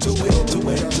it, do it, do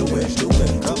it, do it, do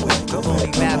it, come on, we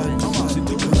rapping.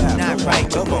 Not right,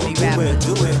 come on, we rapping.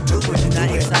 Do it, do it, not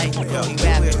excited, we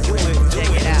rapping. Check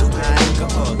it out, alright?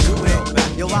 Come on, do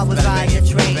it. Yo, I was riding a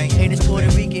train, and this Puerto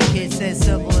Rican kid said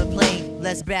simple and plain,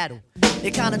 let's battle.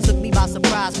 It kinda took me by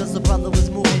surprise, cause the brother was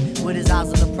moving with his eyes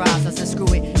on the prize. I said,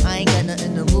 screw it, I ain't got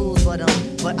nothing to lose, but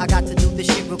I got to do this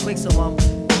shit real quick, so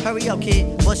hurry up,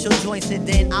 kid, bust your joints and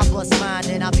then I bust mine.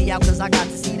 Then I'll be out cause I got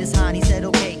to see this hind. He said,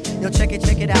 okay, yo, check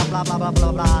it out, blah, blah, blah,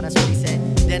 blah, blah. That's what he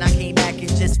said. Then I came back and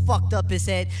just fucked up his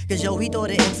head. Cause yo, he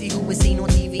thought an MC who was seen on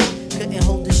TV couldn't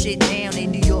hold the shit down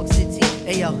in New York City.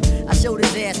 Hey yo, I showed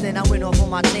his ass, then I went off on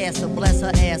my task to bless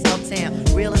her ass uptown.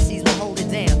 Real MCs will hold it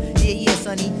down. Yeah,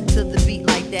 sonny, to the beat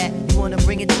like that. You wanna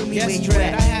bring it to me, yes, where you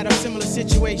Dread, at? I had a similar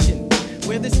situation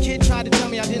where this kid tried to tell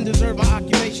me I didn't deserve my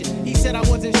occupation. He said I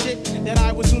wasn't shit, that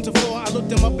I was soon to fall. I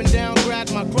looked him up and down,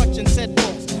 grabbed my crutch and said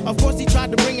pause. Of course he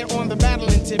tried to bring it on the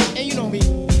battling tip, and you know me.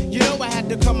 You know I had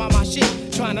to come out my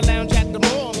shit, trying to lounge at the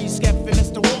mall. Me, Skep, and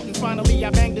Mr. Walton. Finally I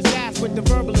banged his ass with the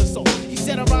verbal assault. He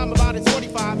said a rhyme about his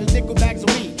 45, his nickel bags of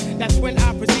weed. That's when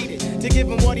I proceeded to give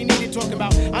him what he needed, talking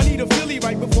about I need a Philly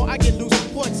right before I get loose.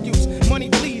 Poor excuse, money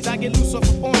please, I get loose off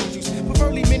of orange juice.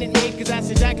 Preferably Minute Maid, cause that's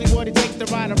exactly what it takes to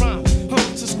ride a rhyme.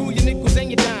 So screw your nickels and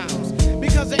your dimes.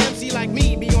 Because an MC like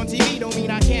me be on TV don't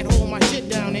mean I can't hold my shit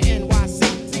down in NYC.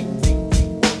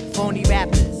 Phony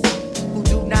rappers who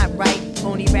do not write,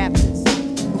 phony rappers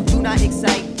who do not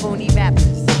excite, phony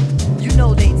rappers. You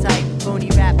know they type, phony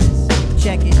rappers.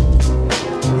 Check it.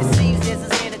 It seems there's a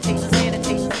sanitation.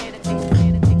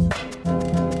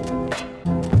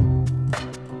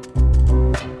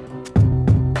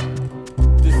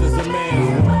 This is a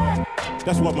man's world.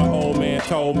 That's what my old man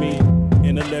told me.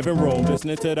 In the living room,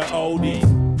 listening to the oldies.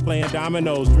 Playing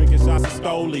dominoes, drinking shots of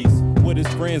Stolies. With his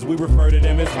friends, we refer to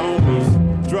them as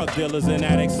homies. Drug dealers and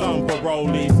addicts, some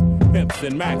parolees. Pimps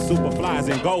and Macs, superflies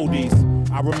and goldies.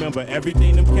 I remember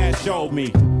everything them cats showed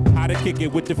me. How to kick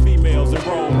it with the females and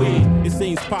roll weed. It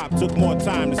seems Pop took more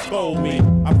time to scold me.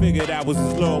 I figured that was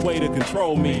his little way to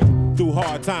control me. Through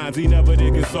hard times, he never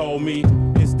did console me.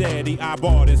 Instead, he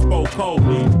eyeballed and spoke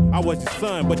coldly. I was your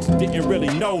son, but you didn't really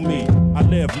know me. I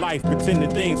lived life pretending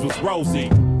things was rosy.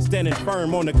 Standing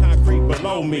firm on the concrete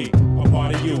below me. A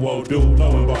part of you, old dude,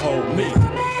 lo and behold me.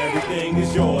 Everything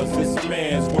is yours, it's a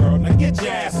man's world. Now get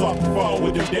your ass off the phone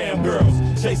with them damn girls.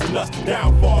 Chasing us the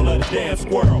downfall of the damn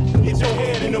squirrel. Get your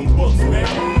head in them books, man.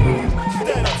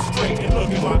 Stand up straight and look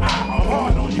in my eye. I'm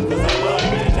hard on you cause I love you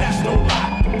and that's no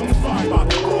lie. I'm sorry about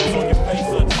the rules on your face,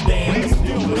 understand. I'm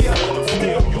still my son, I'm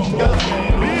still your man.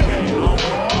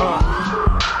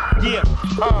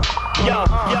 Yo,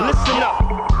 listen up.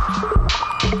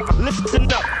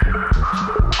 Listen up.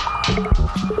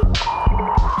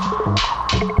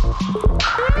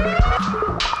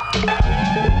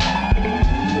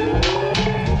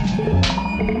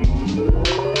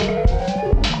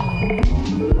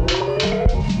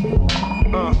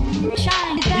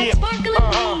 Shine is that sparkling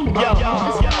beam.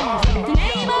 The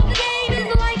name of the game is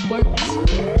Lightworks.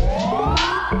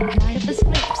 Light up the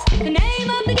slips. The name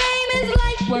of the game is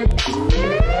Lightworks.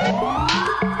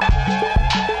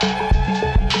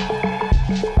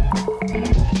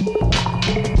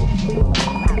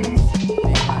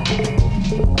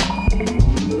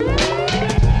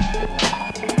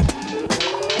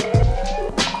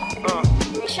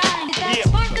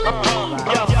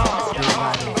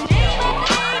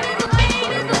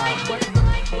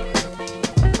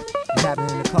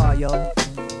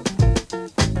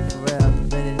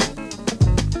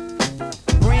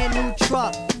 Brand new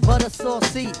truck, but a sore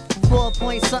seat. 4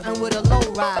 point something with a low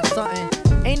ride something.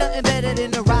 Ain't nothing better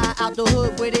than to ride out the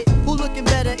hood with it. Who looking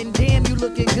better and damn you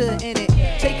looking good in it.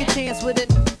 Take a chance with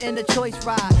it in the choice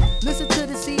ride. Listen to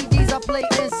the CDs I play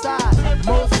inside.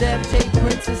 Most Def, J.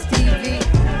 Prince and Stevie,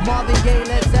 Marvin Gaye,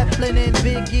 Led Zeppelin and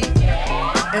Biggie.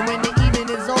 And when the evening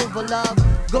is over, love,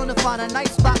 gonna find a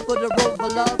nice spot for the rover,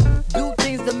 love. Do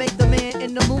things to make the man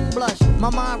in the moon blush. My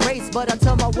mind race, but I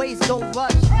tell my waist don't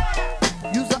rush.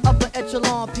 Use an upper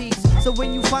echelon piece, so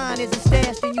when you find it's a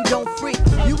stash, then you don't freak.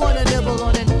 You wanna nibble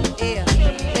on an air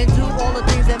and do all the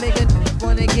things that make a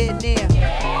wanna get near.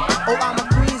 Oh, I'm a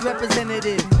Queens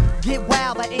representative. Get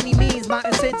wild by any means, my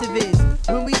incentive is.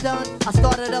 When we done, I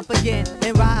start it up again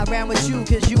and ride around with you,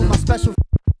 cause you my special.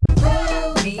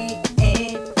 Me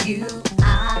and you,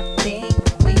 I think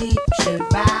we should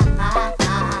ride.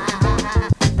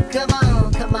 Come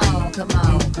on, come on, come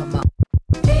on, come on.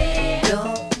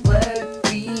 Don't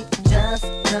worry, just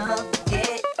come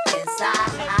get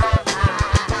inside.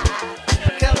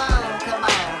 Come on, come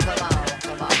on, come on,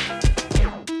 come on.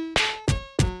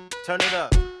 Turn it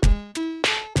up.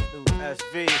 New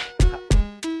SV.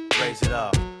 Raise it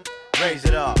up. Raise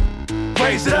it up.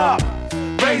 Raise it up.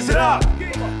 Raise it up.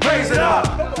 Raise it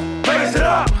up. Raise it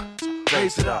up.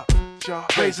 Raise it up.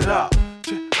 Raise it up.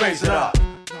 Raise it up.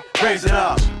 Raise it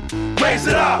up. Raise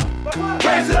it up.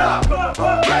 Raise it up.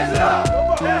 Raise it up.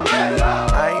 Raise it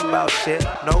up. I ain't about shit.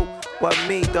 Nope. What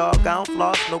me, dog? I don't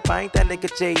floss. Nope, I ain't that nigga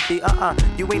JD.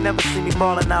 You ain't never seen me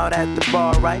ballin' out at the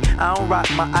bar, right? I don't rock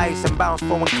my ice and bounce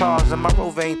foreign cars. And my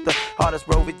Rover ain't the hardest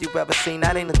Rover you ever seen.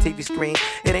 That ain't a TV screen.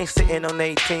 It ain't sitting on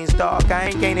 18s, dog. I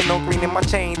ain't gaining no green and my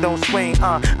chain don't swing.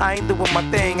 I ain't doing my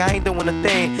thing. I ain't doing a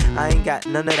thing. I ain't got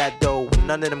none of that dough with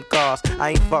none of them cars.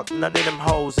 I ain't fucked none of them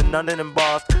hoes and none of them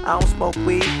bars. I don't smoke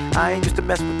weed. I ain't used to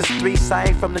mess with the streets. I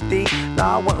ain't from the D.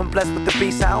 Nah, I wasn't blessed with the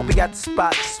beast. I don't be at the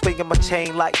spot swinging my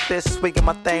chain like this. Swinging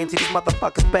my thing till these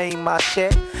motherfuckers paying my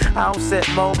shit. I don't sit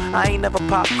mo, I ain't never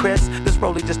pop Chris. This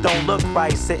rollie just don't look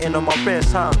right sitting on my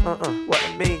wrist, huh? What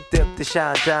me? Dip the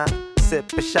shine down,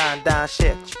 sip and shine down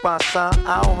shit. You want some?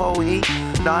 I don't hold heat.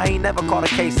 No, I ain't never caught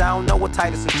a case. I don't know what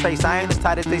Titus and Trace. I ain't as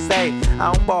tight as they say.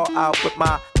 I don't ball out with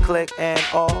my click and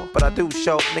all, but I do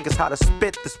show niggas how to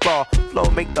spit this ball. Flow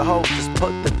make the hoe just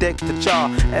put the dick to jaw.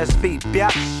 SV,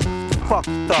 biatch, fuck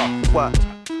the thought.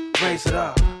 What? Raise it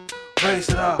up, raise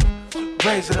it up.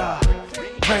 Raise it up,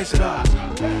 raise it up,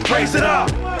 raise it up,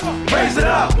 raise it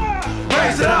up,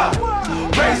 raise it up, raise it up,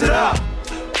 raise it up,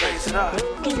 raise it up,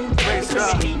 raise it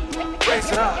up,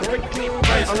 raise it up,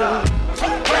 raise it up,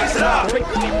 raise it up,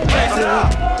 raise it up,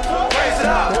 raise it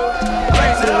up,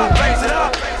 raise it up, raise it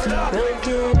up.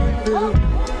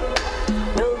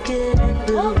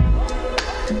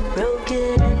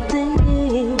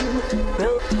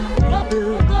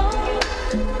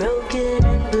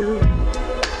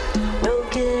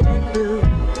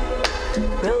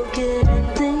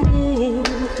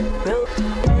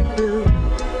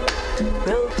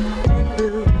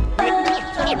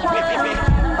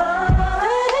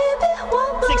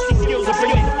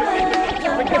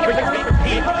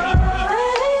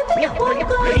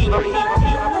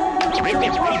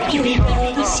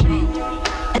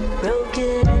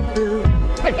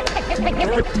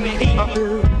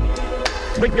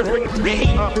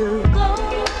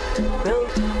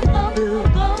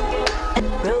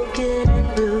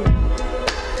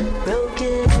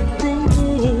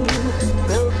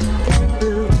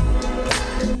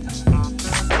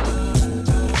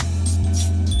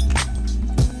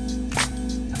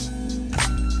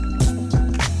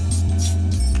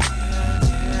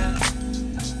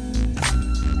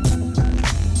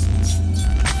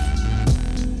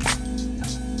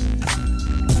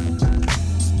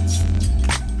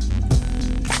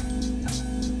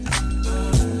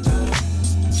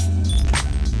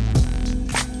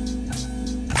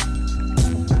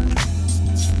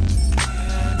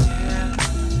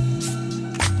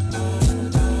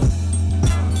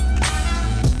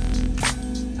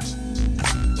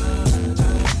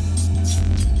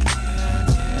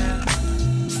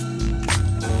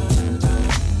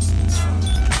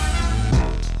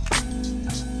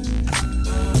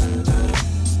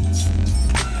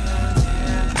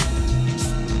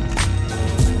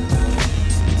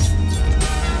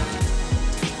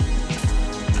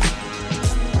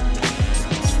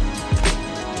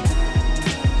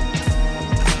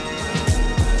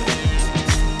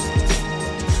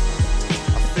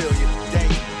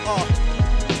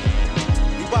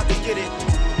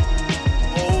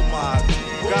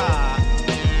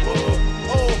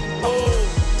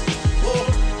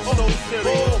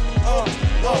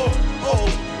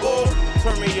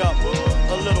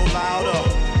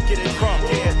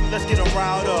 Let's get them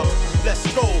riled up.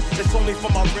 Let's go. It's only for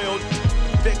my real.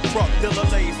 big truck, Dilla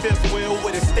laid fifth wheel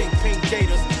with his stink pink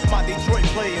gators. My Detroit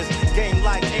players, game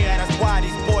like air, that's why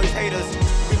these boys hate us.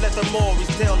 We let the Morris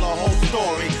tell the whole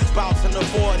story. Bouncing the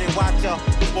board and watch out,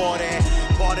 boy, that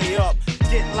party up,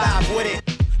 get live with it.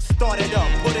 Start it up,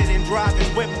 put it in drive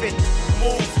and whip it.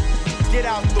 Move, get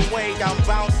out the way, I'm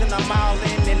bouncing, I'm out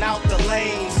in and out the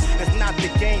lanes. It's not the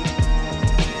game.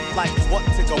 Like what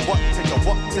to go, what to go,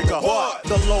 what to go. What?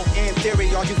 The low end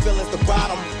theory, all you feel is the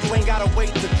bottom. You ain't gotta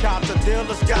wait to chop, the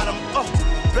dealers got him.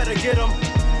 Better get him.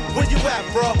 Where you at,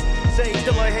 bro? Say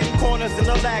Dilla hitting corners in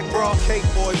the lag, bro. Cake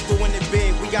boys doing it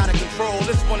big, we gotta control.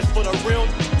 This one is for the real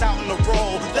out in the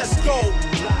road. Let's go.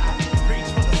 Live, reach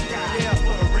for the sky. Yeah,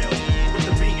 for the real. With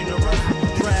the beat in the rough.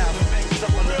 Draft, make up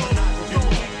a little knot.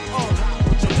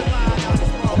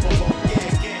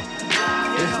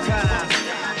 It's time.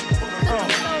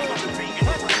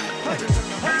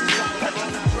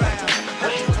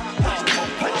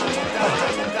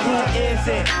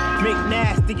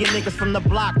 McNasty, you niggas from the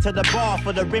block to the bar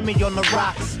for the Remy on the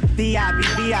rocks.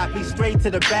 VIP, straight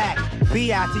to the back.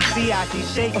 B.I.T.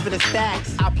 shake for the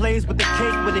stacks. I plays with the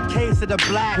cake with a case of the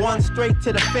black. One straight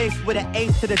to the face with an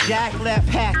ace to the jack. Left,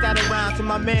 pass that around to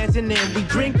my mans and then we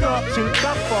drink up, shoot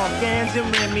up off Gans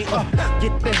and Remy.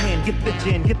 Get the hen, get the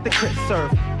gin, get the crit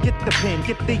serve. Get the pin,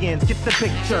 get the ends, get the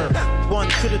picture. One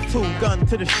to the two, gun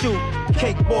to the shoot.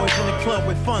 Cake boys in the club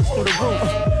with funds through the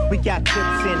roof. We got tips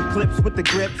and clips with the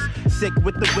grips. Sick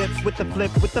with the whips, with the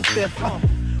flip, with the fifth.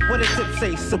 What a tip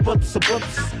say, saboops.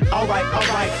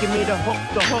 Alright, give me the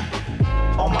hook.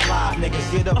 All my live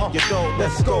niggas, get up your dough.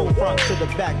 Let's go, front to the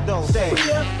back door. Say,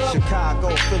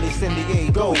 Chicago, Philly, San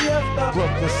Diego,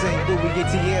 Brooklyn, St. Louis,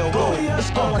 ATL, go. It's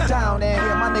going down and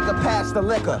here, my nigga pass the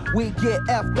liquor. We get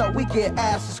effed up, we get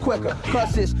asses quicker.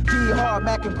 Plus it's D-hard,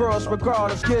 Mac and girls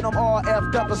regardless. Get them all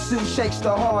effed up, a suit shakes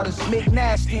the hardest.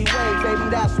 McNasty way, baby,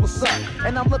 that's what's up.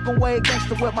 And I'm looking way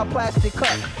gangster with my plastic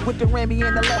cup. With the Remy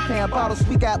in the left hand, bottles,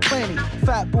 we got plenty.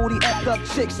 Fat booty, effed up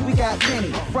chicks, we got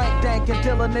many. Frank Dank and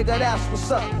Dilla, nigga, that's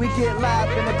what's up. We get live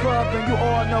in the club and you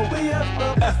all know we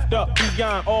effed up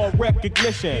beyond all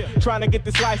recognition. Trying to get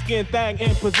this light-skinned thing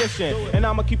in position. And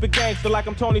I'ma keep it gangster like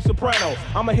I'm Tony Soprano.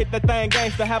 I'ma hit that thing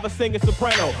gangster, have a singing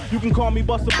soprano. You can call me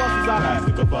Buster Busters, I have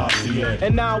the Cavassier.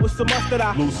 And now it's the mustard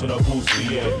I loosen up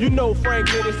Boostier. You know Frank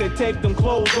did it, said take them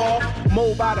clothes off.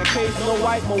 Mo by the case, no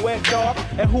white, mo wet dog.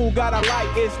 And who got a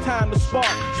light, it's time to spark.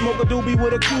 Smoke a doobie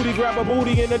with a cutie, grab a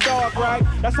booty in the dark, right?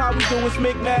 That's how we do it,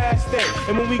 McNasty.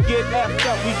 And when we get effed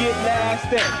up, we get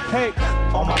nasty. Hey,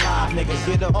 all my live niggas,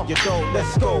 get up your dough.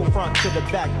 Let's go, front to the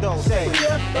back door. Say,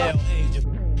 L.A.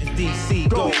 DC,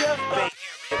 go. Bay Area,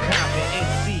 Compton,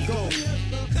 NC, go.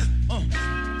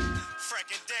 Frank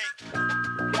and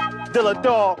Dank, Dilla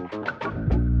Dawg.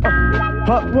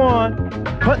 Hut one,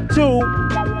 hut two,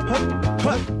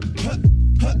 hut.